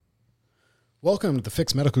Welcome to the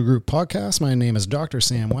Fix Medical Group podcast. My name is Dr.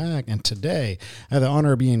 Sam Wagg, and today I have the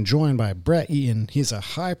honor of being joined by Brett Eaton. He's a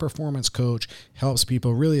high-performance coach, helps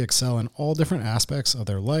people really excel in all different aspects of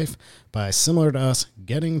their life by, similar to us,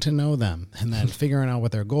 getting to know them and then figuring out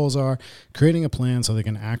what their goals are, creating a plan so they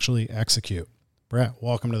can actually execute. Brett,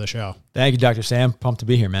 welcome to the show. Thank you, Dr. Sam. Pumped to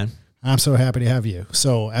be here, man. I'm so happy to have you.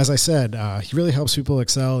 So, as I said, he really helps people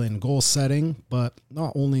excel in goal setting, but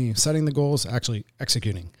not only setting the goals, actually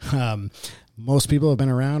executing. Most people have been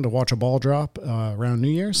around to watch a ball drop around New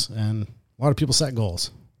Year's, and a lot of people set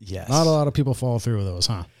goals. Yes. Not a lot of people follow through with those,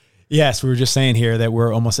 huh? Yes, we were just saying here that we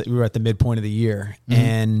were at the midpoint of the year. Mm-hmm.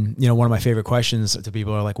 And, one of my favorite questions to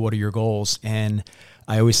people are like, what are your goals? And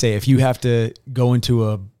I always say, if you have to go into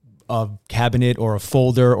a cabinet or a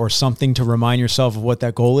folder or something to remind yourself of what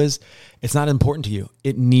that goal is, it's not important to you.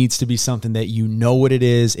 It needs to be something that you know what it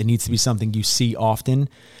is. It needs to be something you see often.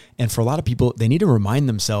 And for a lot of people, they need to remind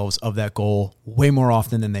themselves of that goal way more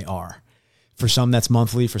often than they are. For some, that's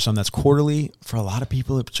monthly. For some, that's quarterly. For a lot of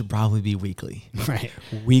people, it should probably be weekly. Right.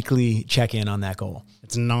 Weekly check-in on that goal.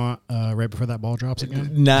 It's not right before that ball drops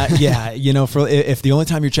again? If the only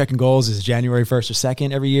time you're checking goals is January 1st or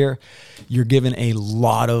 2nd every year, you're given a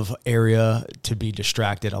lot of area to be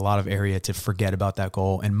distracted, a lot of area to forget about that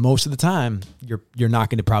goal. And most of the time, you're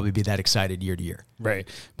not going to probably be that excited year to year. Right.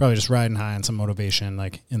 Probably just riding high on some motivation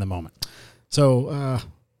like in the moment. So,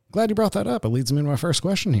 glad you brought that up. It leads me into my first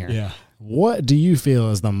question here. Yeah. What do you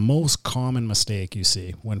feel is the most common mistake you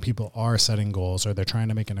see when people are setting goals or they're trying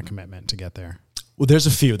to make a commitment to get there? Well, there's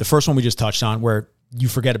a few. The first one we just touched on where you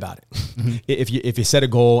forget about it. Mm-hmm. If you set a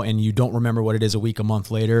goal and you don't remember what it is a week, a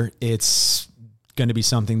month later, it's going to be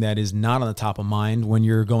something that is not on the top of mind when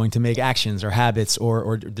you're going to make actions or habits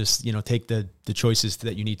or just, take the choices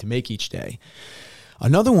that you need to make each day.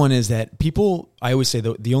 Another one is that I always say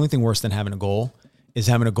the only thing worse than having a goal is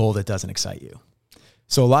having a goal that doesn't excite you.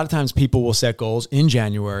 So a lot of times people will set goals in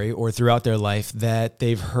January or throughout their life that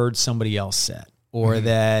they've heard somebody else set or mm-hmm.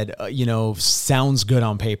 that, sounds good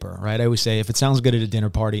on paper, right? I always say if it sounds good at a dinner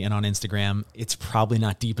party and on Instagram, it's probably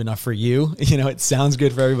not deep enough for you. It sounds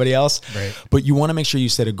good for everybody else, right. But you want to make sure you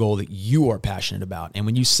set a goal that you are passionate about. And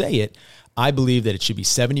when you say it, I believe that it should be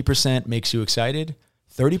 70% makes you excited.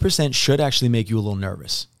 30% should actually make you a little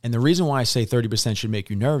nervous. And the reason why I say 30% should make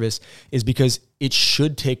you nervous is because it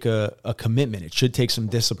should take a commitment. It should take some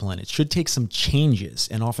discipline. It should take some changes.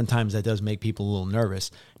 And oftentimes that does make people a little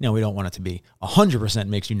nervous. Now, we don't want it to be 100%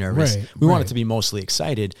 makes you nervous. Right, we want it to be mostly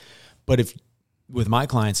excited. But with my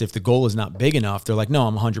clients, if the goal is not big enough, they're like, no,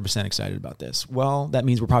 I'm 100% excited about this. Well, that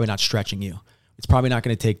means we're probably not stretching you. It's probably not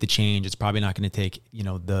going to take the change. It's probably not going to take,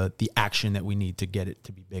 the action that we need to get it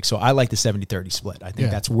to be big. So I like the 70-30 split. I think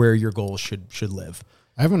that's where your goals should live.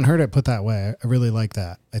 I haven't heard it put that way. I really like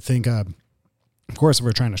that. I think, of course, if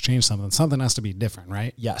we're trying to change something has to be different,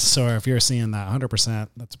 right? Yes. So if you're seeing that 100%,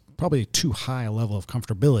 that's probably too high a level of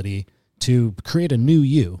comfortability to create a new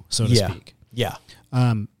you, so to speak. Yeah.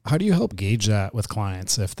 How do you help gauge that with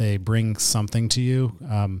clients if they bring something to you?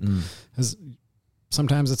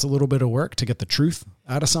 Sometimes it's a little bit of work to get the truth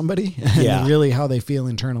out of somebody and really how they feel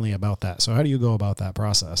internally about that. So how do you go about that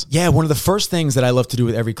process? Yeah, one of the first things that I love to do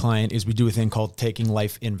with every client is we do a thing called taking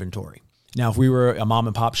life inventory. Now, if we were a mom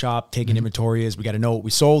and pop shop, taking inventory is we got to know what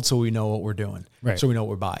we sold so we know what we're doing. Right. So we know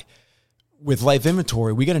what we're buying. With life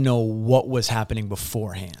inventory, we got to know what was happening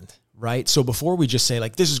beforehand. Right? So before we just say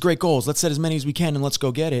like, this is great goals, let's set as many as we can and let's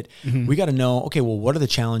go get it. Mm-hmm. We got to know, okay, well, what are the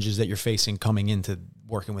challenges that you're facing coming into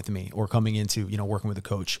working with me or coming into, working with a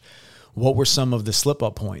coach? What were some of the slip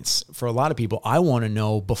up points? For a lot of people, I want to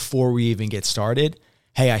know before we even get started,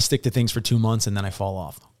 hey, I stick to things for 2 months and then I fall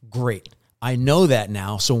off. Great. I know that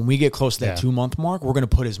now. So when we get close to that 2 month mark, we're going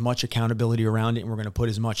to put as much accountability around it and we're going to put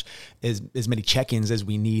as many check-ins as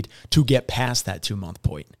we need to get past that 2 month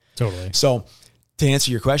point. Totally. So to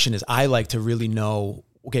answer your question is I like to really know,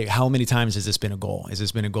 okay, how many times has this been a goal? Has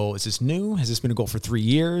this been a goal? Is this new? Has this been a goal for 3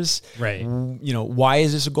 years? Right. Why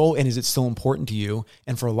is this a goal? And is it still important to you?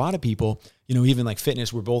 And for a lot of people, even like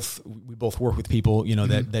fitness, we both work with people,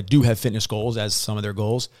 that do have fitness goals as some of their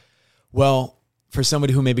goals. Well, for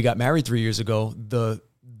somebody who maybe got married 3 years ago, the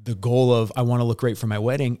goal of I want to look great for my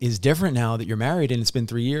wedding is different now that you're married and it's been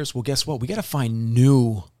 3 years. Well, guess what? We got to find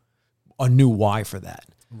a new why for that.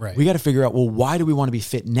 Right. We got to figure out, well, why do we want to be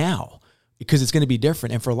fit now? Because it's going to be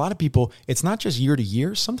different. And for a lot of people, it's not just year to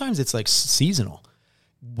year. Sometimes it's like seasonal.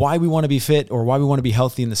 Why we want to be fit or why we want to be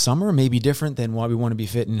healthy in the summer may be different than why we want to be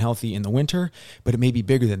fit and healthy in the winter, but it may be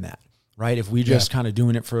bigger than that, right? If we just kind of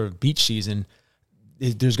doing it for beach season,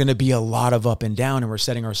 there's going to be a lot of up and down, and we're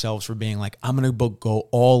setting ourselves for being like, I'm going to go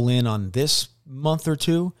all in on this month or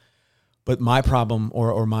two. But my problem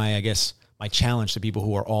or my my challenge to people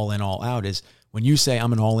who are all in, all out is when you say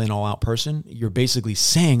I'm an all in, all out person, you're basically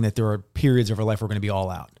saying that there are periods of our life we're going to be all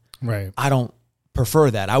out. Right. I don't prefer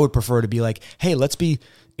that. I would prefer to be like, hey, let's be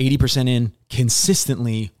 80% in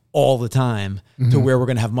consistently all the time to where we're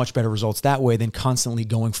going to have much better results that way than constantly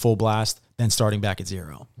going full blast, then starting back at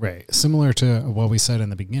zero. Right. Similar to what we said in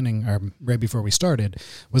the beginning, or right before we started,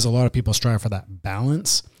 was a lot of people strive for that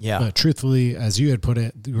balance. Yeah. But truthfully, as you had put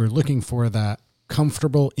it, you were looking for that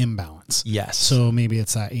comfortable imbalance. Yes. So maybe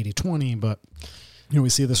it's that 80-20, but we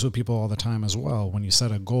see this with people all the time as well. When you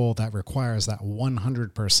set a goal that requires that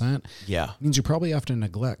 100%, it means you probably have to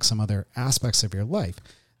neglect some other aspects of your life.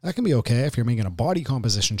 That can be okay if you're making a body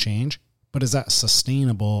composition change, but is that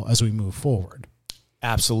sustainable as we move forward?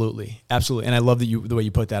 Absolutely. Absolutely. And I love that the way you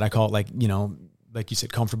put that. I call it like you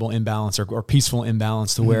said, comfortable imbalance or peaceful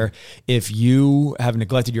imbalance to where if you have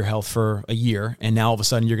neglected your health for a year and now all of a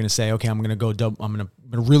sudden you're going to say, okay, I'm going to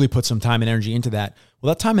really put some time and energy into that.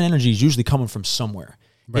 Well, that time and energy is usually coming from somewhere.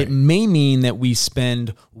 Right. It may mean that we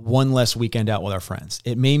spend one less weekend out with our friends.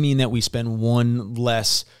 It may mean that we spend one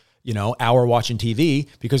less hour watching TV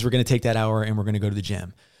because we're going to take that hour and we're going to go to the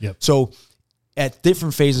gym. Yep. So at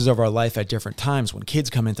different phases of our life, at different times, when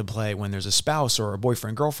kids come into play, when there's a spouse or a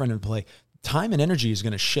boyfriend, girlfriend in play, time and energy is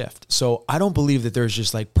going to shift. So I don't believe that there's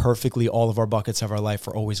just like perfectly all of our buckets of our life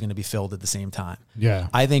are always going to be filled at the same time. Yeah.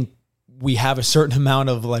 I think we have a certain amount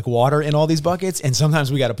of like water in all these buckets. And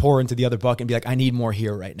sometimes we got to pour into the other bucket and be like, I need more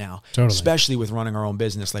here right now. Totally. Especially with running our own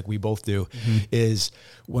business like we both do, is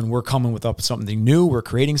when we're coming with something new, we're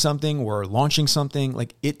creating something, we're launching something,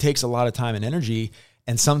 like it takes a lot of time and energy.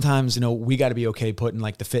 And sometimes, we got to be okay putting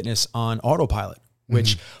like the fitness on autopilot,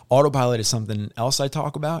 which autopilot is something else I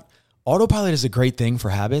talk about. Autopilot is a great thing for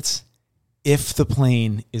habits if the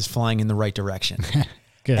plane is flying in the right direction.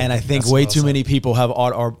 Good. And I think That's way well too said. many people are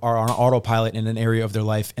on autopilot in an area of their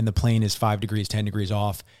life and the plane is 5 degrees, 10 degrees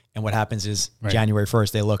off. And what happens is January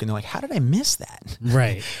 1st, they look and they're like, how did I miss that?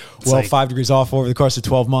 Right. Well, like 5 degrees off over the course of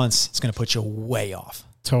 12 months, it's going to put you way off.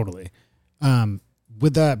 Totally.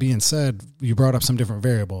 With that being said, you brought up some different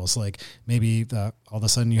variables, like maybe all of a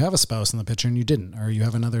sudden you have a spouse in the picture and you didn't, or you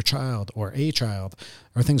have another child or a child,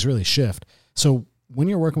 or things really shift. So when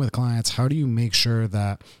you're working with clients, how do you make sure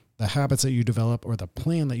that the habits that you develop or the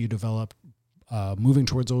plan that you develop moving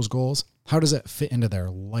towards those goals, how does it fit into their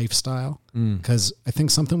lifestyle? Because I think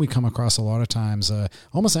something we come across a lot of times,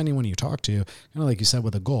 almost anyone you talk to, kind of like you said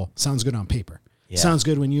with a goal, sounds good on paper. Yeah. Sounds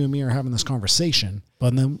good when you and me are having this conversation,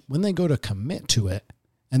 but then when they go to commit to it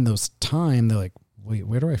and those time, they're like, wait,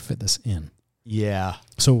 where do I fit this in? Yeah.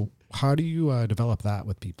 So how do you develop that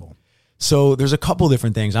with people? So there's a couple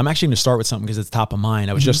different things. I'm actually going to start with something because it's top of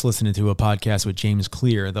mind. I was just listening to a podcast with James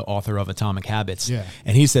Clear, the author of Atomic Habits. Yeah.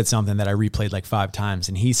 And he said something that I replayed like 5 times.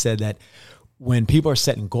 And he said that when people are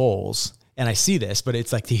setting goals, and I see this, but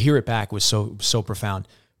it's like to hear it back was so profound.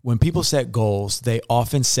 When people set goals, they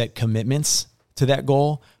often set commitments to that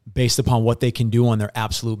goal based upon what they can do on their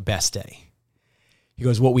absolute best day. He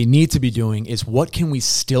goes, what we need to be doing is what can we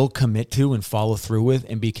still commit to and follow through with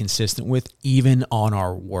and be consistent with even on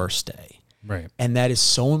our worst day. Right. And that is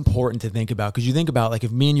so important to think about because you think about like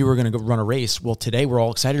if me and you were going to go run a race, well, today we're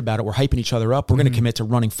all excited about it. We're hyping each other up. We're going to commit to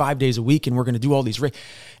running 5 days a week and we're going to do all these races.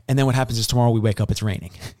 And then what happens is tomorrow we wake up, it's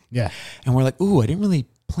raining. Yeah. And we're like, ooh, I didn't really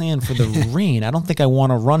plan for the rain. I don't think I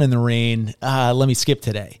want to run in the rain. Let me skip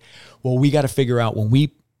today. Well, we got to figure out when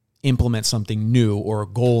we implement something new or a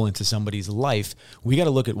goal into somebody's life, we got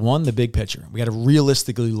to look at the big picture. We got to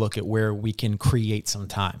realistically look at where we can create some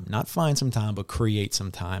time, not find some time, but create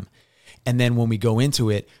some time. And then when we go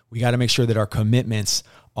into it, we got to make sure that our commitments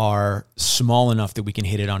are small enough that we can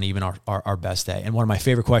hit it on even our best day. And one of my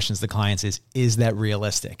favorite questions to clients is that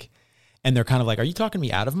realistic? And they're kind of like, are you talking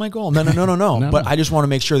me out of my goal? No. No. But I just want to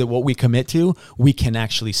make sure that what we commit to, we can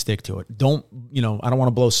actually stick to it. I don't want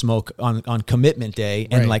to blow smoke on commitment day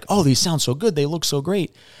and like, oh, these sound so good. They look so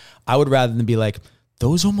great. I would rather than be like,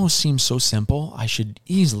 those almost seem so simple. I should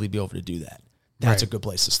easily be able to do that. That's a good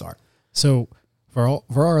place to start. So for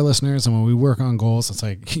our listeners, and when we work on goals, it's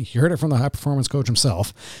like, you heard it from the high performance coach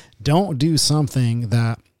himself. Don't do something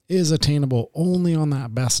that is attainable only on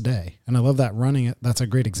that best day. And I love that running it. That's a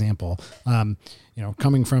great example.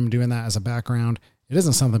 Coming from doing that as a background, it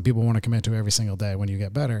isn't something people want to commit to every single day when you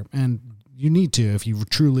get better. And you need to, if you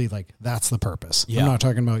truly that's the purpose. Yeah. I'm not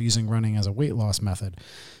talking about using running as a weight loss method.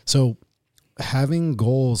 So having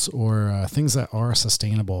goals or things that are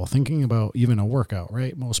sustainable, thinking about even a workout,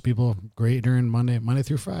 right? Most people great during Monday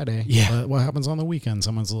through Friday. Yeah. But what happens on the weekend?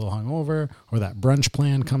 Someone's a little hungover, or that brunch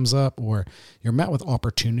plan comes up, or you're met with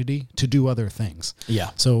opportunity to do other things.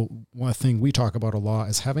 Yeah. So one thing we talk about a lot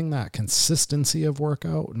is having that consistency of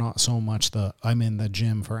workout, not so much I'm in the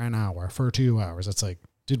gym for an hour, for 2 hours. It's like,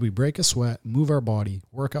 did we break a sweat, move our body,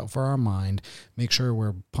 work out for our mind, make sure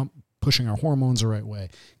we're pushing our hormones the right way,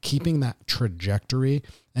 keeping that trajectory.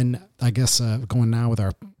 And I guess going now with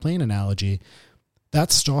our plane analogy,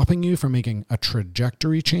 that's stopping you from making a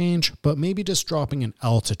trajectory change, but maybe just dropping in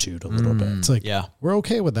altitude a little bit. It's like, we're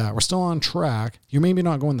okay with that. We're still on track. You're maybe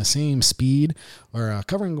not going the same speed or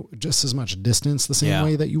covering just as much distance the same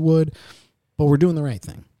way that you would, but we're doing the right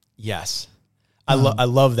thing. Yes. I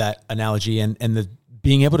love that analogy and the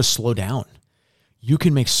being able to slow down. You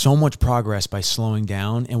can make so much progress by slowing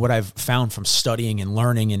down. And what I've found from studying and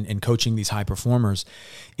learning and coaching these high performers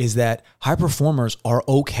is that high performers are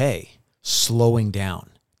okay slowing down.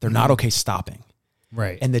 They're not okay stopping.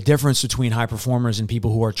 Right. And the difference between high performers and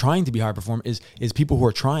people who are trying to be high performers is people who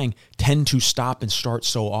are trying tend to stop and start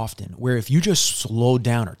so often. Where if you just slowed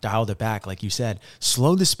down or dialed it back, like you said,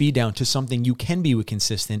 slow the speed down to something you can be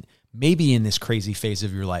consistent, maybe in this crazy phase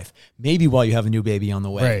of your life, maybe while you have a new baby on the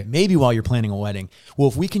way, maybe while you're planning a wedding. Well,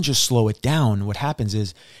 if we can just slow it down, what happens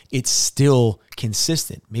is it's still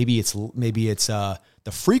consistent. Maybe it's the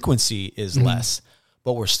frequency is less,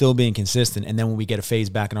 but we're still being consistent. And then when we get a phase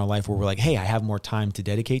back in our life where we're like, hey, I have more time to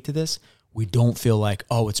dedicate to this, we don't feel like,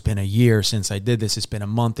 oh, it's been a year since I did this. It's been a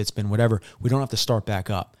month. It's been whatever. We don't have to start back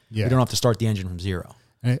up. Yeah. We don't have to start the engine from zero.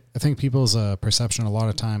 I think people's perception a lot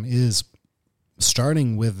of time is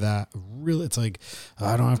starting with that. Really, it's like,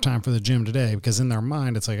 I don't have time for the gym today, because in their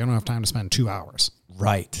mind, it's like, I don't have time to spend 2 hours.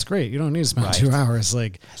 Right. It's great. You don't need to spend 2 hours.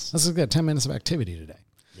 Like, let's just get 10 minutes of activity today.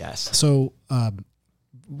 Yes. So,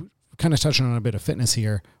 kind of touching on a bit of fitness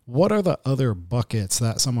here. What are the other buckets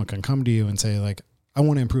that someone can come to you and say, like, I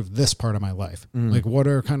want to improve this part of my life? Like, what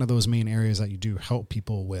are kind of those main areas that you do help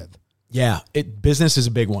people with? Yeah, business is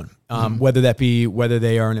a big one. Whether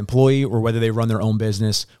they are an employee or whether they run their own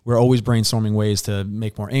business, we're always brainstorming ways to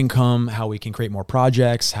make more income, how we can create more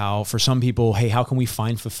projects, how for some people, hey, how can we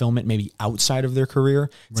find fulfillment maybe outside of their career?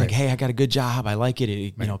 It's like, hey, I got a good job. I like it.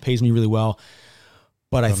 It pays me really well.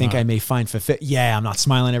 But I think I may find fulfillment. Yeah, I'm not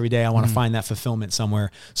smiling every day. I want to find that fulfillment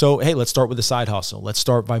somewhere. So, hey, let's start with a side hustle. Let's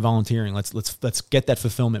start by volunteering. Let's get that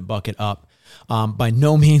fulfillment bucket up. By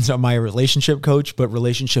no means am I a relationship coach, but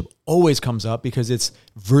relationship always comes up because it's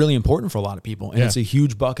really important for a lot of people. And it's a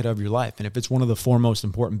huge bucket of your life. And if it's one of the four most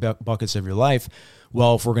important buckets of your life,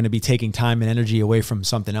 well, if we're going to be taking time and energy away from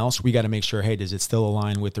something else, we got to make sure, hey, does it still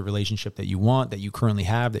align with the relationship that you want, that you currently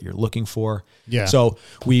have, that you're looking for? Yeah. So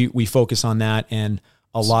we focus on that. And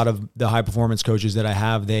a lot of the high performance coaches that I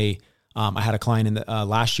have, I had a client in the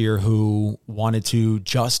last year who wanted to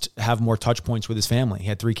just have more touch points with his family. He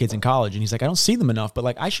had 3 kids in college, and he's like, I don't see them enough, but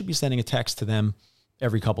like I should be sending a text to them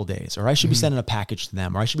every couple of days, or I should be sending a package to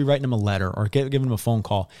them, or I should be writing them a letter, or giving them a phone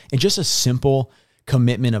call. And just a simple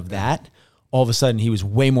commitment of that, all of a sudden he was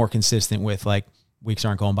way more consistent with, like, weeks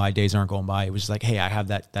aren't going by, days aren't going by. It was like, hey, I have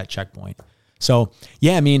that checkpoint. So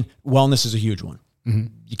yeah, I mean, wellness is a huge one.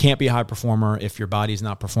 You can't be a high performer if your body's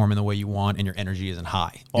not performing the way you want and your energy isn't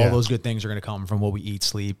high. All those good things are going to come from what we eat,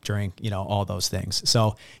 sleep, drink, all those things.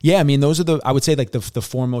 So yeah, I mean, those are I would say like the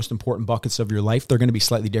 4 most important buckets of your life. They're going to be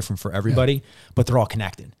slightly different for everybody, but they're all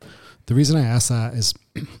connected. The reason I ask that is,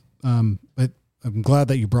 I'm glad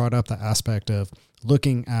that you brought up the aspect of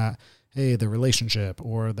looking at, hey, the relationship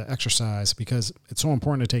or the exercise, because it's so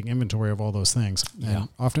important to take inventory of all those things. And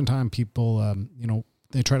oftentimes people,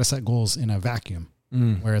 they try to set goals in a vacuum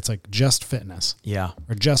where it's like just fitness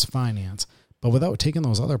or just finance. But without taking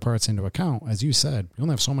those other parts into account, as you said, you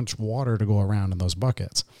only have so much water to go around in those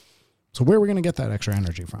buckets. So where are we going to get that extra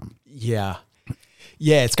energy from? Yeah,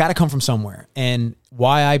 it's got to come from somewhere. And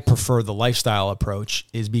why I prefer the lifestyle approach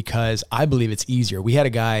is because I believe it's easier. We had a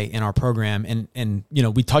guy in our program and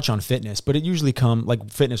we touch on fitness, but it usually comes like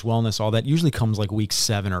fitness, wellness, all that usually comes like week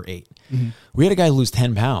 7 or 8. We had a guy lose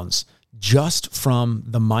 10 pounds. Just from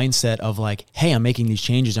the mindset of like, hey, I'm making these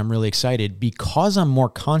changes. I'm really excited because I'm more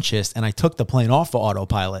conscious and I took the plane off of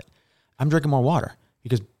autopilot. I'm drinking more water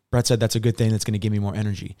because Brett said that's a good thing that's going to give me more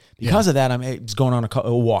energy. Because of that, I'm just going on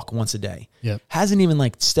a walk once a day. Hasn't even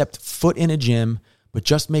like stepped foot in a gym, but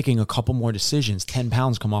just making a couple more decisions, 10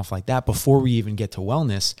 pounds come off like that before we even get to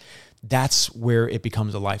wellness. That's where it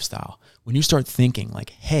becomes a lifestyle. When you start thinking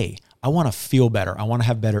like, hey, I want to feel better. I want to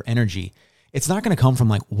have better energy. It's not going to come from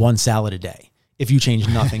like one salad a day if you change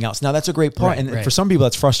nothing else. Now that's a great part. For some people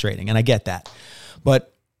that's frustrating and I get that.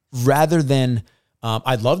 But rather than,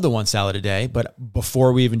 I'd love the one salad a day, but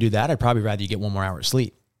before we even do that, I'd probably rather you get 1 more hour of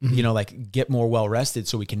sleep, like get more well rested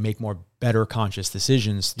so we can make more better conscious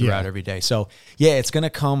decisions throughout every day. So yeah, it's going to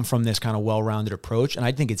come from this kind of well-rounded approach. And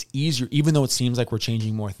I think it's easier, even though it seems like we're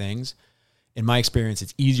changing more things, in my experience,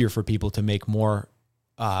 it's easier for people to make more,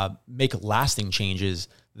 make lasting changes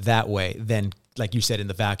that way than, like you said, in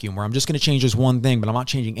the vacuum, where I'm just going to change this one thing, but I'm not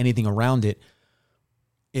changing anything around it.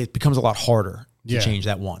 It becomes a lot harder to change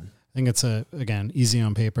that one. I think it's again, easy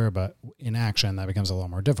on paper, but in action, that becomes a lot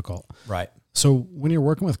more difficult. Right. So when you're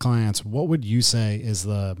working with clients, what would you say is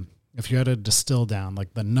if you had to distill down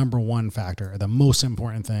like the number one factor, or the most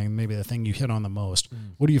important thing, maybe the thing you hit on the most,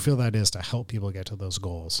 what do you feel that is to help people get to those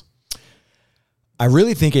goals? I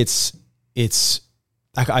really think it's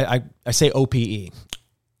I say OPE,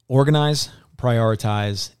 organize,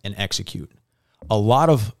 prioritize, and execute. A lot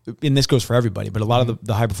of, and this goes for everybody, but a lot of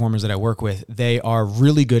the high performers that I work with, they are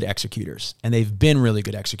really good executors, and they've been really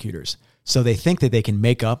good executors. So they think that they can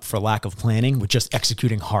make up for lack of planning with just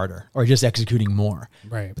executing harder or just executing more.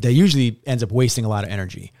 Right. But that usually ends up wasting a lot of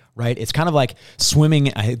energy, right? It's kind of like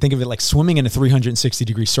swimming. I think of it like swimming in a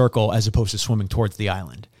 360-degree circle as opposed to swimming towards the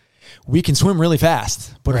island. We can swim really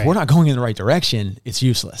fast, but if we're not going in the right direction, it's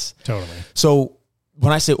useless. Totally. So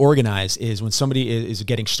when I say organize is when somebody is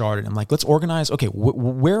getting started, I'm like, let's organize. Okay,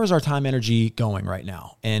 where is our time energy going right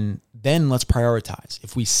now? And then let's prioritize.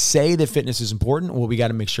 If we say that fitness is important, well, we got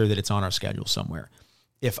to make sure that it's on our schedule somewhere.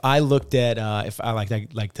 If I looked at, if I like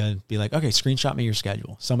to be like, okay, screenshot me your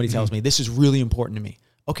schedule. Somebody tells me this is really important to me.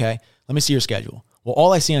 Okay, let me see your schedule. Well,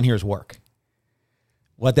 all I see on here is work.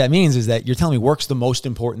 What that means is that you're telling me work's the most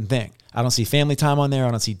important thing. I don't see family time on there.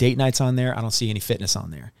 I don't see date nights on there. I don't see any fitness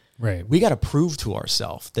on there. Right. We got to prove to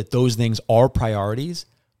ourselves that those things are priorities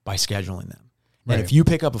by scheduling them. Right. And if you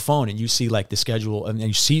pick up a phone and you see like the schedule and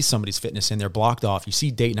you see somebody's fitness in there blocked off, you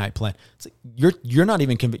see date night plan, it's like you're not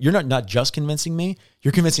even you're not just convincing me,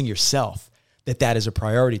 you're convincing yourself that that is a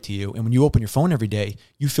priority to you. And when you open your phone every day,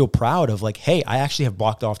 you feel proud of like, hey, I actually have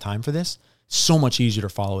blocked off time for this. So much easier to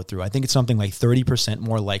follow it through. I think it's something like 30%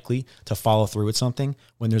 more likely to follow through with something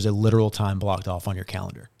when there's a literal time blocked off on your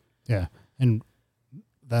calendar. Yeah. And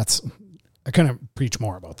I kind of preach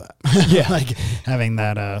more about that. Yeah. Like having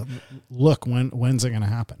that, look, when's it going to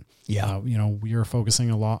happen? Yeah. We are focusing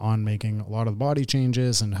a lot on making a lot of the body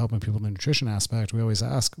changes and helping people in the nutrition aspect. We always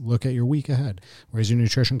ask, look at your week ahead. Where's your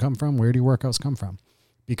nutrition come from? Where do your workouts come from?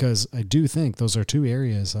 Because I do think those are two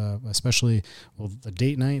areas, especially the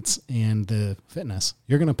date nights and the fitness.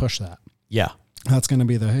 You're going to push that. Yeah. That's going to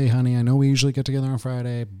be hey, honey, I know we usually get together on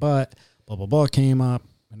Friday, but blah, blah, blah came up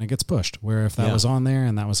and it gets pushed. Where if that was on there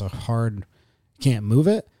and that was a hard, can't move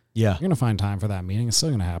it. Yeah. You're going to find time for that meeting. It's still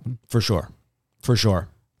going to happen. For sure. For sure.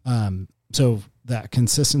 So that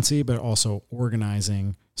consistency, but also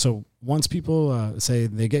organizing. So once people say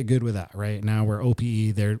they get good with that, right now we're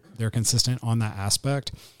OPE, they're consistent on that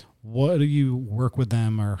aspect. What do you work with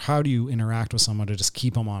them, or how do you interact with someone to just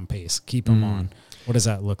keep them on pace, keep them on? What does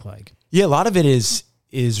that look like? Yeah, a lot of it is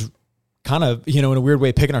kind of, in a weird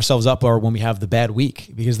way, picking ourselves up or when we have the bad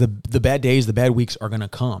week, because the bad days, the bad weeks are going to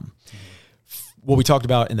come. What we talked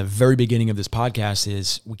about in the very beginning of this podcast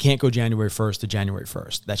is we can't go January 1st to January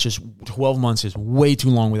 1st. That's just 12 months is way too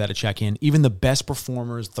long without a check-in. Even the best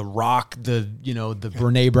performers, The Rock, the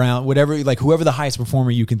Brene Brown, whatever, like whoever the highest performer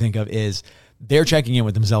you can think of is, they're checking in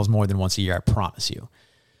with themselves more than once a year. I promise you.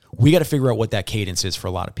 We got to figure out what that cadence is for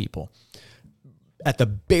a lot of people. At the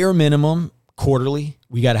bare minimum, quarterly,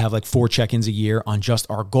 we got to have like 4 check-ins a year on just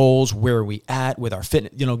our goals. Where are we at with our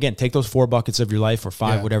fitness? Again, take those 4 buckets of your life or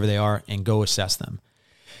 5, whatever they are, and go assess them.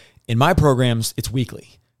 In my programs, it's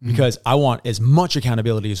weekly because I want as much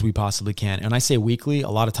accountability as we possibly can. And I say weekly, a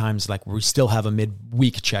lot of times, like we still have a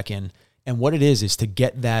mid-week check-in. And what it is to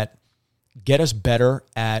get us better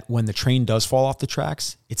at when the train does fall off the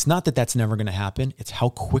tracks. It's not that that's never going to happen. It's how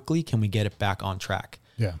quickly can we get it back on track.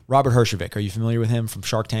 Yeah. Robert Herjavec, are you familiar with him from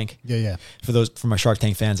Shark Tank? Yeah. For my Shark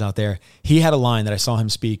Tank fans out there, he had a line that I saw him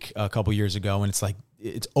speak a couple years ago, and it's like,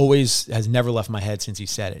 it's always has never left my head since he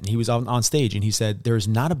said it. And he was on stage and he said, there's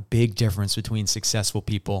not a big difference between successful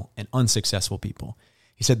people and unsuccessful people.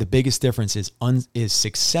 He said the biggest difference is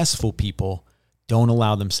successful people don't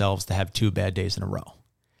allow themselves to have 2 bad days in a row.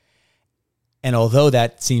 And although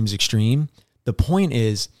that seems extreme, the point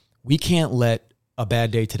is we can't let a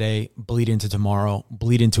bad day today bleed into tomorrow,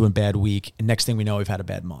 bleed into a bad week, and next thing we know, we've had a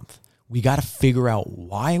bad month. We got to figure out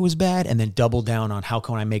why it was bad and then double down on how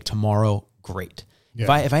can I make tomorrow great.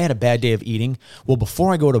 Yeah. If I had a bad day of eating, well,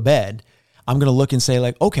 before I go to bed, I'm going to look and say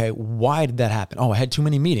like, okay, why did that happen? Oh, I had too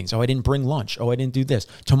many meetings. Oh, I didn't bring lunch. Oh, I didn't do this.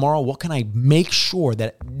 Tomorrow, what can I make sure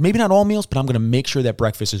that, maybe not all meals, but I'm going to make sure that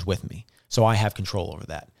breakfast is with me so I have control over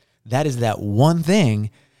that. That is that one thing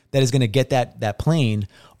that is going to get that plane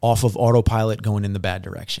off of autopilot going in the bad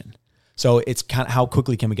direction. So it's kind of how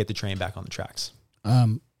quickly can we get the train back on the tracks?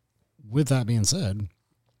 With that being said,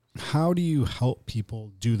 how do you help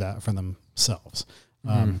people do that for themselves?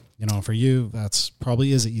 For you, that's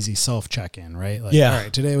probably is an easy self check-in, right? Like, all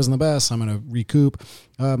right, today wasn't the best. I'm going to recoup.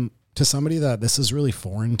 To somebody that this is really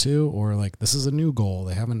foreign to, or like this is a new goal,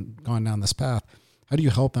 they haven't gone down this path. How do you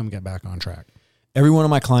help them get back on track? Every one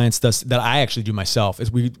of my clients does that. I actually do myself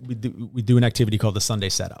is we do an activity called the Sunday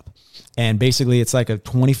setup. And basically it's like a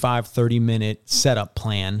 25, 30 minute setup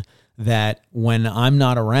plan that when I'm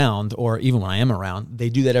not around, or even when I am around, they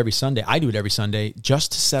do that every Sunday. I do it every Sunday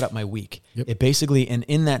just to set up my week. Yep. It basically, and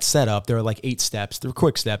in that setup, there are like 8 steps. They're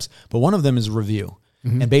quick steps, but one of them is review.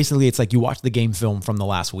 And basically it's like you watch the game film from the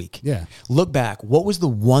last week. Yeah. Look back. What was the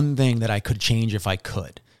one thing that I could change if I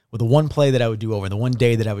could? With the one play that I would do over, the one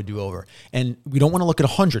day that I would do over. And we don't want to look at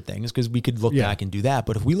 100 things because we could look back and do that.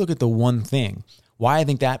 But if we look at the one thing, why I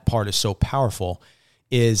think that part is so powerful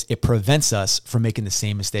is it prevents us from making the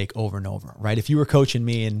same mistake over and over, right? If you were coaching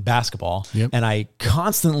me in basketball and I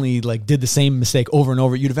constantly like did the same mistake over and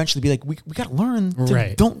over, you'd eventually be like, we got to learn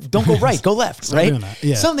to don't go right, go left, right?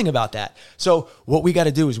 Something about that. So what we got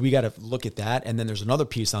to do is we got to look at that. And then there's another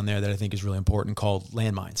piece on there that I think is really important called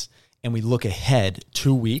landmines. And we look ahead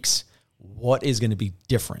 2 weeks, what is going to be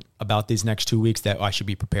different about these next 2 weeks that I should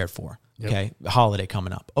be prepared for? Okay. Holiday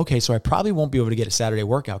coming up. Okay. So I probably won't be able to get a Saturday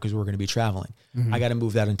workout because we're going to be traveling. I got to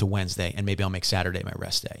move that into Wednesday, and maybe I'll make Saturday my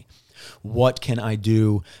rest day. What can I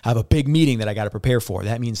do? I have a big meeting that I got to prepare for.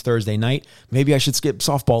 That means Thursday night, maybe I should skip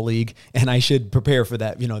softball league and I should prepare for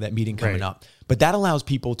that, that meeting coming up. But that allows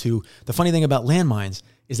people to, the funny thing about landmines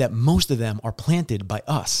is that most of them are planted by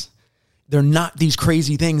us. They're not these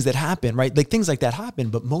crazy things that happen, right? Like things like that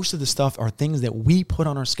happen, but most of the stuff are things that we put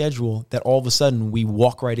on our schedule that all of a sudden we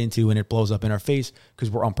walk right into and it blows up in our face because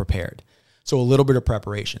we're unprepared. So a little bit of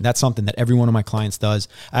preparation. That's something that every one of my clients does.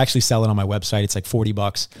 I actually sell it on my website. It's like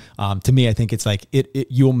 $40. To me, I think it's like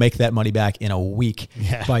you'll make that money back in a week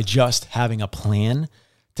by just having a plan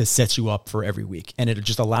to set you up for every week. And it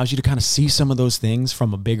just allows you to kind of see some of those things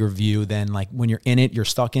from a bigger view than like when you're in it, you're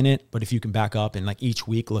stuck in it. But if you can back up and like each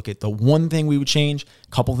week, look at the one thing we would change, a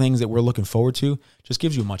couple things that we're looking forward to, just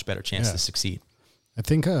gives you a much better chance to succeed. I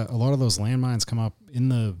think a lot of those landmines come up in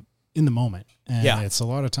the moment. And it's a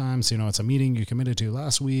lot of times, it's a meeting you committed to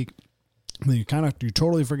last week. And you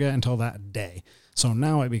totally forget until that day. So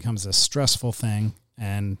now it becomes a stressful thing,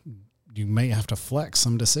 and you may have to flex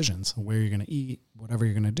some decisions where you're going to eat, whatever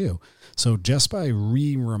you're going to do. So just by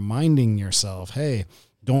reminding yourself, hey,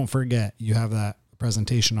 don't forget you have that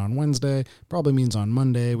presentation on Wednesday, probably means on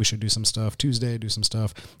Monday we should do some stuff, Tuesday do some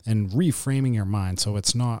stuff, and reframing your mind so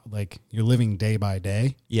it's not like you're living day by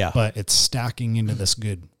day, but it's stacking into this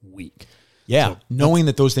good week. Yeah. So knowing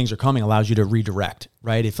that those things are coming allows you to redirect,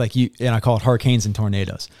 right? If like and I call it hurricanes and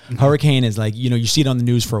tornadoes. Hurricane is like, you see it on the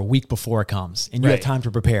news for a week before it comes and you have time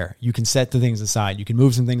to prepare. You can set the things aside. You can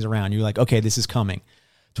move some things around. You're like, okay, this is coming.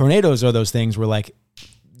 Tornadoes are those things where like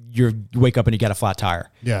you wake up and you got a flat tire.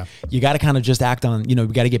 Yeah. You got to kind of just act on, we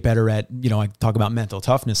got to get better at, I talk about mental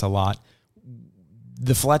toughness a lot.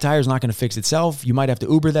 The flat tire is not going to fix itself. You might have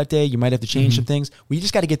to Uber that day. You might have to change some things. We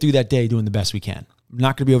just got to get through that day doing the best we can. I'm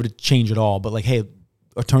not going to be able to change it all, but like, hey,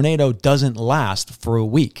 a tornado doesn't last for a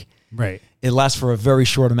week. Right. It lasts for a very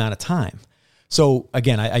short amount of time. So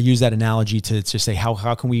again, I use that analogy to just say,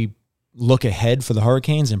 how can we look ahead for the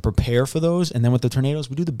hurricanes and prepare for those? And then with the tornadoes,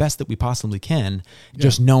 we do the best that we possibly can,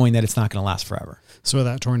 just knowing that it's not going to last forever. So with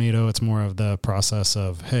that tornado, it's more of the process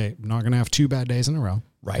of, hey, I'm not going to have 2 bad days in a row.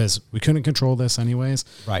 Right. Because we couldn't control this anyways.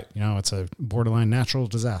 Right. It's a borderline natural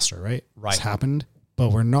disaster, right? Right. It's happened,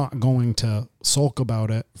 but we're not going to sulk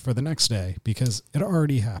about it for the next day because it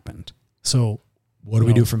already happened. So what do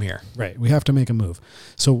we do from here? Right. We have to make a move.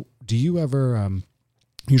 So do you ever,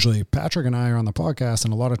 usually Patrick and I are on the podcast,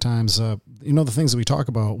 and a lot of times, the things that we talk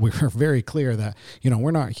about, we're very clear that,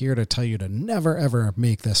 we're not here to tell you to never, ever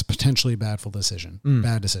make this potentially bad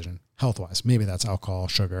decision, health-wise. Maybe that's alcohol,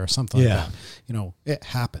 sugar, something like that. It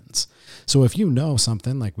happens. So if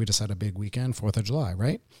something, like we just had a big weekend, 4th of July,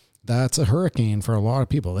 right? That's a hurricane for a lot of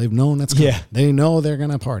people. They've known it's coming. Yeah. They know they're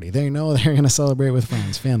going to party. They know they're going to celebrate with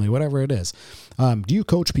friends, family, whatever it is. Do you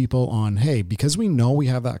coach people on, hey, because we know we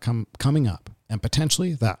have that coming up, and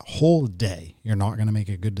potentially that whole day, you're not going to make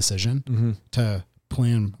a good decision to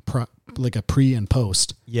plan like a pre and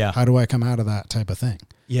post. Yeah. How do I come out of that type of thing?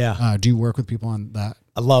 Yeah. Do you work with people on that?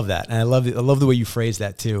 I love that. And I love the way you phrase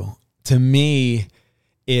that too. To me,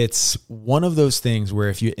 it's one of those things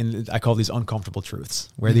where and I call these uncomfortable truths,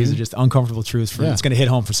 where these are just uncomfortable truths it's going to hit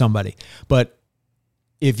home for somebody. But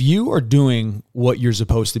if you are doing what you're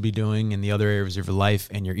supposed to be doing in the other areas of your life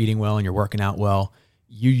and you're eating well and you're working out well,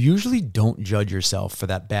 you usually don't judge yourself for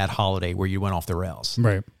that bad holiday where you went off the rails.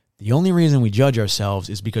 Right. The only reason we judge ourselves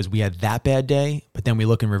is because we had that bad day, but then we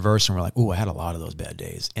look in reverse and we're like, oh, I had a lot of those bad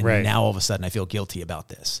days. And now all of a sudden I feel guilty about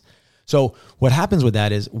this. So what happens with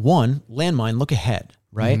that is, one, landmine, look ahead,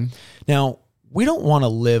 right? Mm-hmm. Now, we don't want to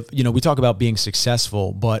live, we talk about being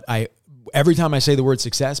successful, but every time I say the word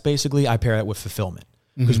success, basically, I pair that with fulfillment.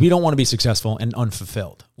 Because we don't want to be successful and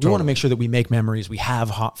unfulfilled. We want to make sure that we make memories. We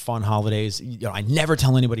have fun holidays. I never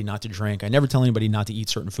tell anybody not to drink. I never tell anybody not to eat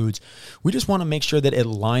certain foods. We just want to make sure that it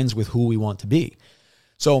aligns with who we want to be.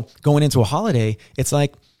 So going into a holiday, it's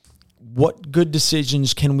like, what good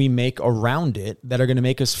decisions can we make around it that are going to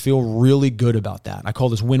make us feel really good about that? I call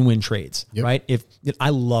this win-win trades, right? If I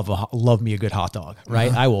love me a good hot dog,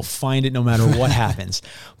 right? I will find it no matter what happens,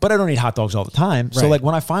 but I don't eat hot dogs all the time. Right. So like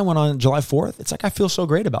when I find one on July 4th, it's like, I feel so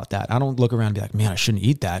great about that. I don't look around and be like, man, I shouldn't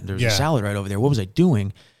eat that. There's a salad right over there. What was I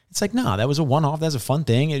doing? It's like, nah, that was a one-off. That's a fun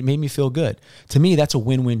thing. It made me feel good. To me, that's a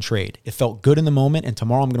win-win trade. It felt good in the moment, and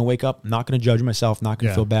tomorrow I'm going to wake up, not going to judge myself, not going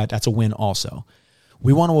to feel bad. That's a win also.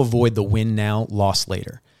 We want to avoid the win now, loss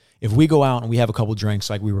later. If we go out and we have a couple drinks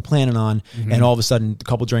like we were planning on, and all of a sudden a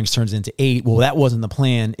couple drinks turns into 8, well, that wasn't the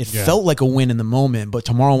plan. It felt like a win in the moment, but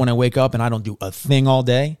tomorrow when I wake up and I don't do a thing all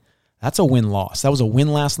day, that's a win-loss. That was a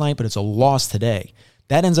win last night, but it's a loss today.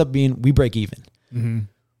 That ends up being, we break even. Mm-hmm.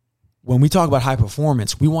 When we talk about high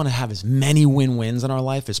performance, we want to have as many win-wins in our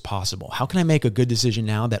life as possible. How can I make a good decision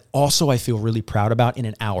now that also I feel really proud about in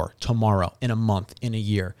an hour, tomorrow, in a month, in a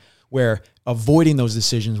year? Where avoiding those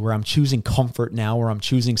decisions where I'm choosing comfort now, or I'm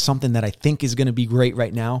choosing something that I think is going to be great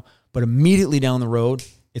right now, but immediately down the road,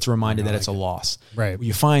 it's reminded that it's a loss. Right.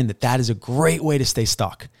 You find that is a great way to stay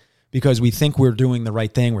stuck, because we think we're doing the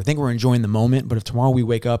right thing. We think we're enjoying the moment, but if tomorrow we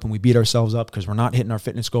wake up and we beat ourselves up because we're not hitting our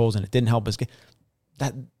fitness goals and it didn't help us get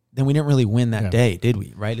that, then we didn't really win that day, did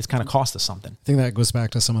we? Right? It's kind of cost us something. I think that goes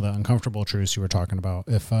back to some of the uncomfortable truths you were talking about.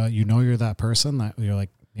 If you're that person that you're like,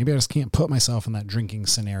 maybe I just can't put myself in that drinking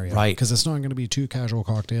scenario. Right. Because it's not going to be 2 casual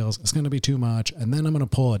cocktails. It's going to be too much. And then I'm going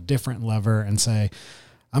to pull a different lever and say,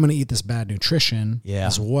 I'm going to eat this bad nutrition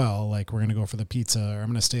as well. Like, we're going to go for the pizza, or I'm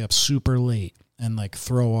going to stay up super late and like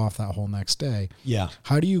throw off that whole next day. Yeah.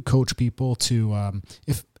 How do you coach people to,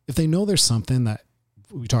 if they know there's something that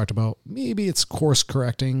we talked about, maybe it's course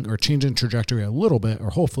correcting or changing trajectory a little bit,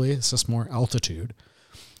 or hopefully it's just more altitude,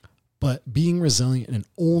 but being resilient and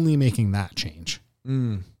only making that change.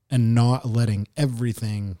 And not letting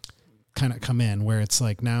everything kind of come in, where it's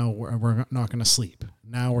like, now we're not going to sleep.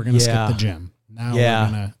 Now we're going to skip the gym. Now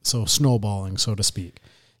we're going to, snowballing, so to speak.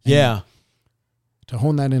 And to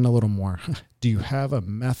hone that in a little more, do you have a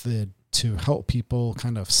method to help people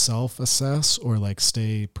kind of self-assess or like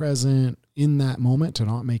stay present in that moment to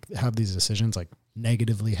not have these decisions like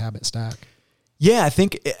negatively habit stack? Yeah, I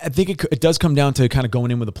think it does come down to kind of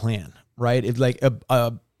going in with a plan, right? It's like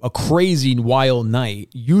a crazy wild night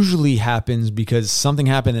usually happens because something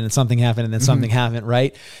happened and then something happened and then something happened,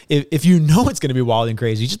 right? If you know it's going to be wild and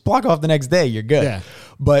crazy, just block off the next day, you're good. Yeah.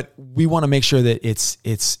 But we want to make sure that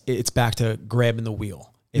it's back to grabbing the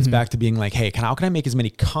wheel. It's back to being like, hey, how can I make as many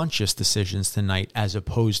conscious decisions tonight as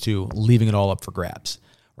opposed to leaving it all up for grabs,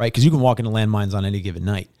 right? Because you can walk into landmines on any given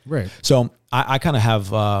night. Right. So I kind of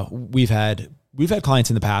have, we've had clients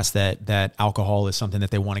in the past that alcohol is something that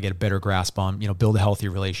they want to get a better grasp on, build a healthy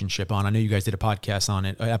relationship on. I know you guys did a podcast on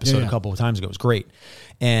it, an episode a couple of times ago. It was great.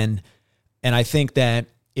 And I think that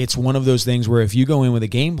it's one of those things where if you go in with a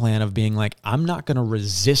game plan of being like, I'm not going to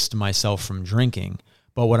resist myself from drinking,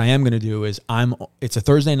 but what I am going to do is it's a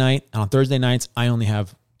Thursday night, and on Thursday nights, I only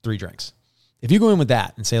have 3 drinks. If you go in with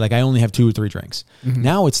that and say, like, I only have 2 or 3 drinks,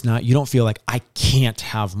 now it's not, you don't feel like I can't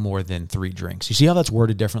have more than 3 drinks. You see how that's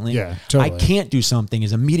worded differently? Yeah, totally. I can't do something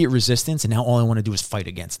is immediate resistance, and now all I want to do is fight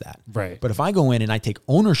against that. Right. But if I go in and I take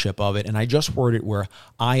ownership of it and I just word it where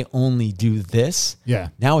I only do this,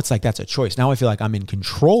 now it's like that's a choice. Now I feel like I'm in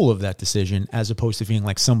control of that decision as opposed to feeling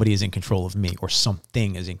like somebody is in control of me or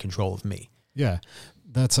something is in control of me. Yeah,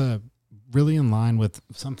 that's really in line with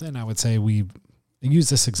something I would say I use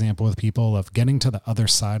this example with people of getting to the other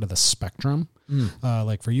side of the spectrum.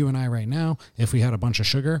 Like for you and I right now, if we had a bunch of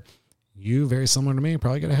sugar, you, very similar to me,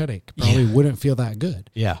 probably get a headache. Probably wouldn't feel that good.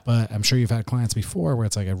 Yeah. But I'm sure you've had clients before where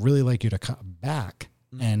it's like, I'd really like you to cut back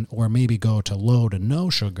or maybe go to low to no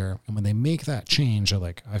sugar. And when they make that change, they're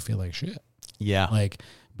like, I feel like shit. Yeah. Like,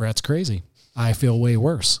 Brett's crazy. I feel way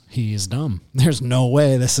worse. He's dumb. There's no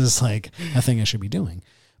way this is like a thing I should be doing.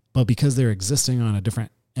 But because they're existing on a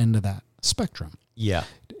different end of that spectrum. Yeah.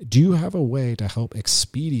 Do you have a way to help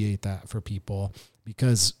expedite that for people?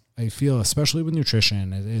 Because I feel, especially with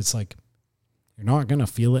nutrition, it's like you're not going to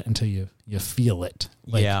feel it until you feel it.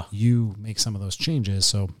 Like you make some of those changes.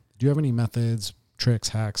 So do you have any methods, tricks,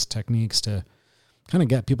 hacks, techniques to kind of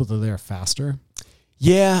get people to there faster?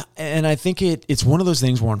 Yeah, and I think it's one of those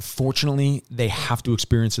things where unfortunately they have to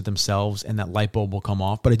experience it themselves and that light bulb will come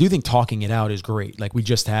off. But I do think talking it out is great. Like we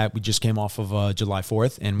just came off of July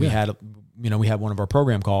 4th and we had one of our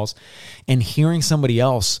program calls, and hearing somebody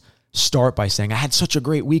else start by saying, I had such a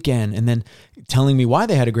great weekend, and then telling me why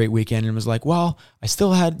they had a great weekend, and was like, well, I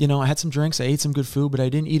still had, I had some drinks, I ate some good food, but I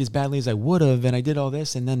didn't eat as badly as I would have, and I did all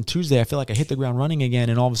this, and then Tuesday I feel like I hit the ground running again,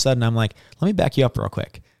 and all of a sudden I'm like, let me back you up real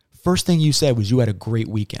quick. First thing you said was you had a great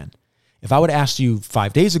weekend. If I would have asked you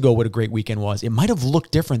 5 days ago what a great weekend was, it might have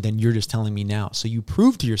looked different than you're just telling me now. So you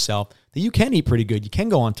proved to yourself that you can eat pretty good. You can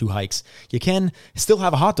go on 2 hikes. You can still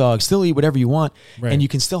have a hot dog, still eat whatever you want, and you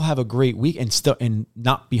can still have a great week and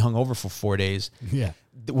not be hungover for 4 days. Yeah.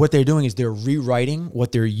 What they're doing is they're rewriting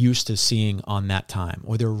what they're used to seeing on that time,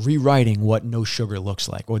 or they're rewriting what no sugar looks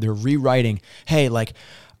like, or they're rewriting, hey, like,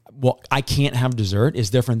 well, I can't have dessert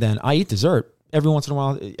is different than I eat dessert. Every once in a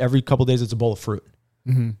while, every couple of days, it's a bowl of fruit.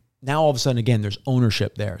 Mm-hmm. Now, all of a sudden, again, there's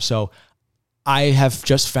ownership there. So I have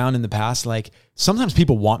just found in the past, like sometimes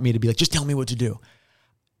people want me to be like, just tell me what to do.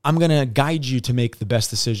 I'm going to guide you to make the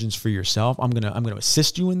best decisions for yourself. I'm going to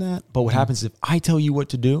assist you in that. But what happens if I tell you what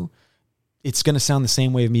to do, it's going to sound the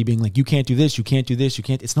same way of me being like, you can't do this, you can't do this, you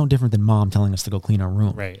can't. It's no different than mom telling us to go clean our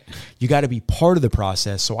room. Right. You got to be part of the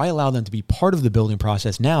process. So I allow them to be part of the building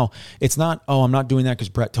process. Now it's not, oh, I'm not doing that because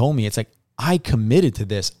Brett told me. It's like, I committed to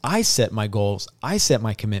this. I set my goals. I set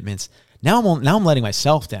my commitments. Now I'm letting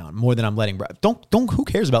myself down more than I'm letting Brett. Who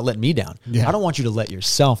cares about letting me down? Yeah. I don't want you to let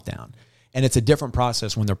yourself down. And it's a different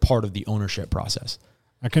process when they're part of the ownership process.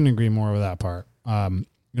 I couldn't agree more with that part.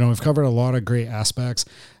 We've covered a lot of great aspects.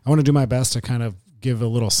 I want to do my best to kind of give a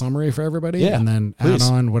little summary for everybody and then add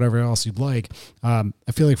on whatever else you'd like. I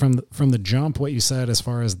feel like from the jump, what you said as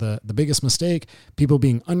far as the biggest mistake, people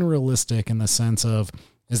being unrealistic in the sense of,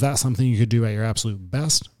 is that something you could do at your absolute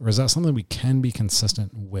best, or is that something we can be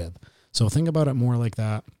consistent with? So think about it more like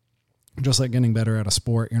that. Just like getting better at a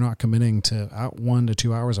sport, you're not committing to 1 to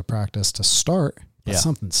 2 hours of practice to start. It's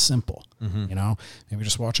something simple, maybe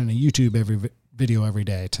just watching a YouTube video every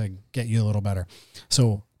day to get you a little better.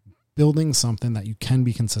 So building something that you can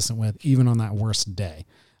be consistent with, even on that worst day.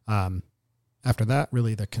 After that,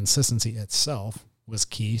 really the consistency itself was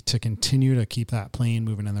key to continue to keep that plane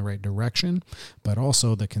moving in the right direction, but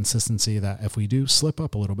also the consistency that if we do slip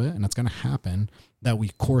up a little bit, and it's going to happen, that we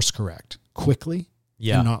course correct quickly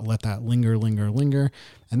and not let that linger.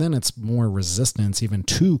 And then it's more resistance even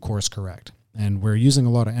to course correct. And we're using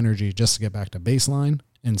a lot of energy just to get back to baseline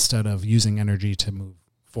instead of using energy to move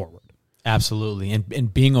forward. Absolutely.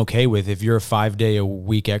 And being okay with, if you're a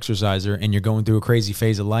 5-day-a-week exerciser and you're going through a crazy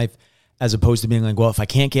phase of life, as opposed to being like, well, if I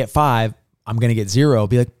can't get 5, I'm going to get 0.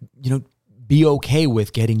 Be like, be okay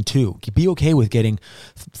with getting 2. Be okay with getting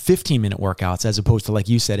 15-minute workouts as opposed to, like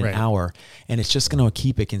you said, an hour. And it's just going to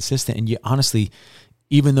keep it consistent. And you honestly,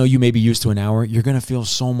 even though you may be used to an hour, you're going to feel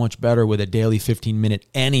so much better with a daily 15-minute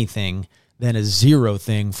anything than a 0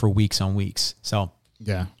 thing for weeks on weeks. So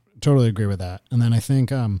yeah, totally agree with that. And then I think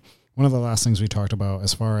one of the last things we talked about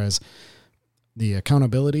as far as the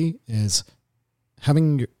accountability is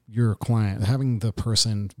having your client, having the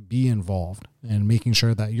person be involved and making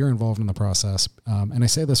sure that you're involved in the process. And I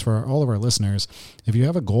say this for all of our listeners, if you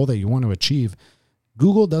have a goal that you want to achieve,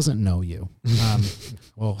 Google doesn't know you.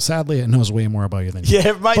 Well, sadly, it knows way more about you than you. Yeah,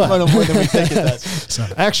 it might know more than we think it does. So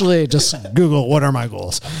actually, just Google, what are my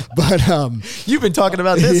goals? But you've been talking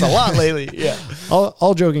about this a lot lately. Yeah.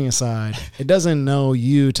 All joking aside, it doesn't know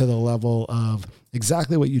you to the level of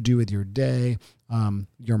exactly what you do with your day,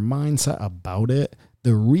 your mindset about it,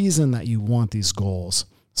 the reason that you want these goals.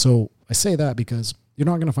 So I say that because you're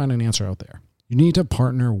not going to find an answer out there. You need to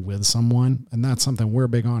partner with someone, and that's something we're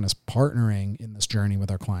big on, is partnering in this journey with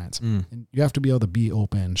our clients. And you have to be able to be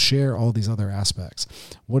open, share all these other aspects.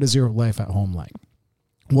 What is your life at home like?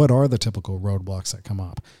 What are the typical roadblocks that come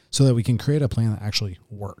up, so that we can create a plan that actually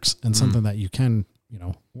works and something that you can,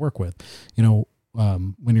 work with.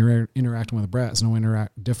 When you're interacting with Brett, it's no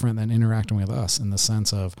different than interacting with us, in the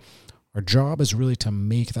sense of our job is really to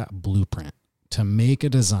make that blueprint, to make a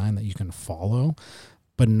design that you can follow,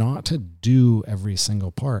 but not to do every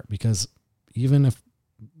single part, because even if,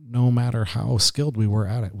 no matter how skilled we were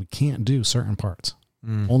at it, we can't do certain parts.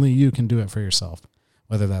 Only you can do it for yourself.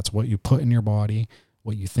 whether that's what you put in your body,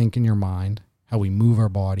 what you think in your mind, how we move our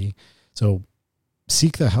body. So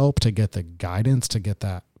seek the help to get the guidance, to get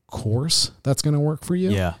that course that's going to work for you.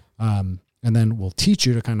 Yeah. And then we'll teach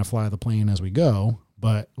you to kind of fly the plane as we go,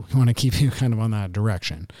 but we want to keep you kind of on that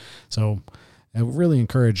direction. So I really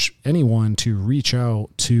encourage anyone to reach out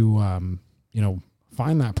to,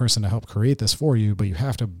 find that person to help create this for you, but you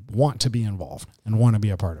have to want to be involved and want to be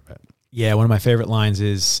a part of it. Yeah. One of my favorite lines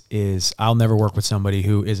is I'll never work with somebody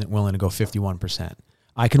who isn't willing to go 51%.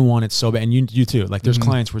 I can want it so bad. And you too. Like there's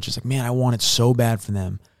clients where it's just like, man, I want it so bad for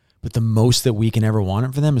them. But the most that we can ever want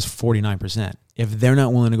it for them is 49%. If they're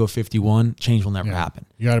not willing to go 51, change will never happen.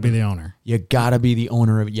 You got to be the owner. You got to be the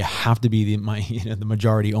owner of it. You have to be the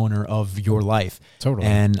majority owner of your life. Totally.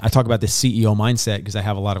 And I talk about the CEO mindset because I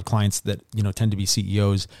have a lot of clients that, tend to be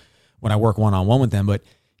CEOs when I work one-on-one with them, but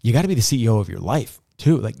you got to be the CEO of your life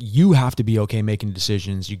too. Like you have to be okay making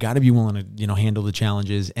decisions. You got to be willing to, handle the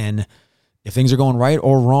challenges. And if things are going right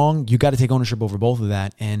or wrong, you got to take ownership over both of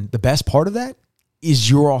that. And the best part of that is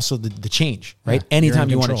you're also the change, right? Yeah, anytime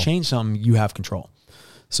you want to change something, you have control.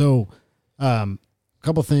 So a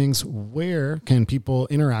couple things. Where can people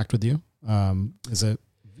interact with you? Is it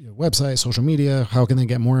your website, social media? How can they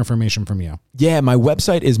get more information from you? Yeah, my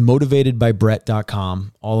website is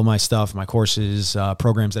motivatedbybrett.com. All of my stuff, my courses,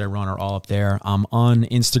 programs that I run are all up there. I'm on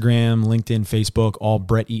Instagram, LinkedIn, Facebook, all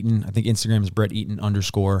Brett Eaton. I think Instagram is Brett Eaton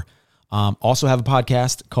 _ Also have a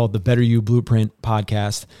podcast called the Better You Blueprint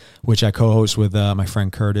podcast, which I co-host with my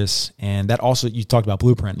friend Curtis. And that also, you talked about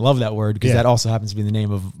blueprint. Love that word because that also happens to be the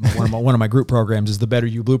name of one of my group programs is the Better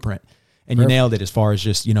You Blueprint. And you nailed it as far as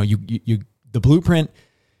just, the blueprint,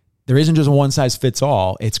 there isn't just a one size fits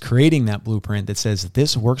all. It's creating that blueprint that says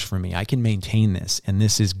this works for me. I can maintain this and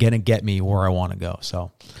this is going to get me where I want to go.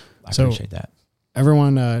 So I appreciate that.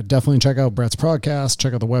 Everyone, definitely check out Brett's podcast,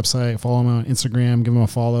 check out the website, follow him on Instagram, give him a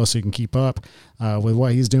follow so you can keep up with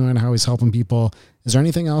what he's doing, how he's helping people. Is there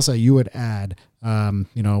anything else that you would add?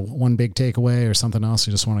 One big takeaway or something else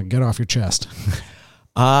you just want to get off your chest?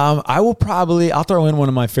 I'll throw in one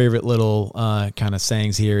of my favorite little kind of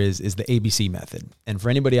sayings here is the ABC method. And for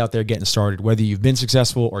anybody out there getting started, whether you've been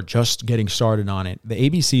successful or just getting started on it, the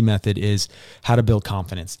ABC method is how to build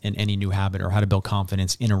confidence in any new habit or how to build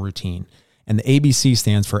confidence in a routine. And the ABC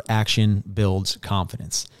stands for action builds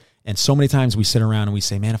confidence. And so many times we sit around and we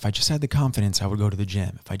say, man, if I just had the confidence, I would go to the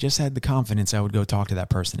gym. If I just had the confidence, I would go talk to that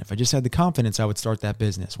person. If I just had the confidence, I would start that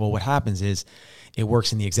business. Well, what happens is it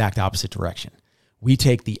works in the exact opposite direction. We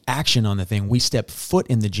take the action on the thing. We step foot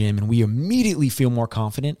in the gym and we immediately feel more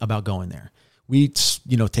confident about going there. We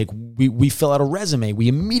fill out a resume. We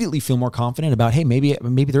immediately feel more confident about, hey, maybe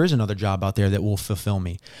there is another job out there that will fulfill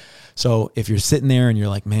me. So if you're sitting there and you're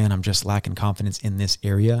like, man, I'm just lacking confidence in this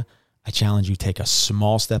area, I challenge you, take a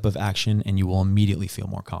small step of action and you will immediately feel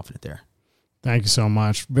more confident there. Thank you so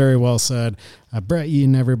much. Very well said. Brett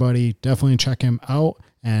Eaton, everybody, definitely check him out,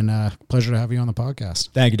 and pleasure to have you on the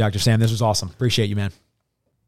podcast. Thank you, Dr. Sam. This was awesome. Appreciate you, man.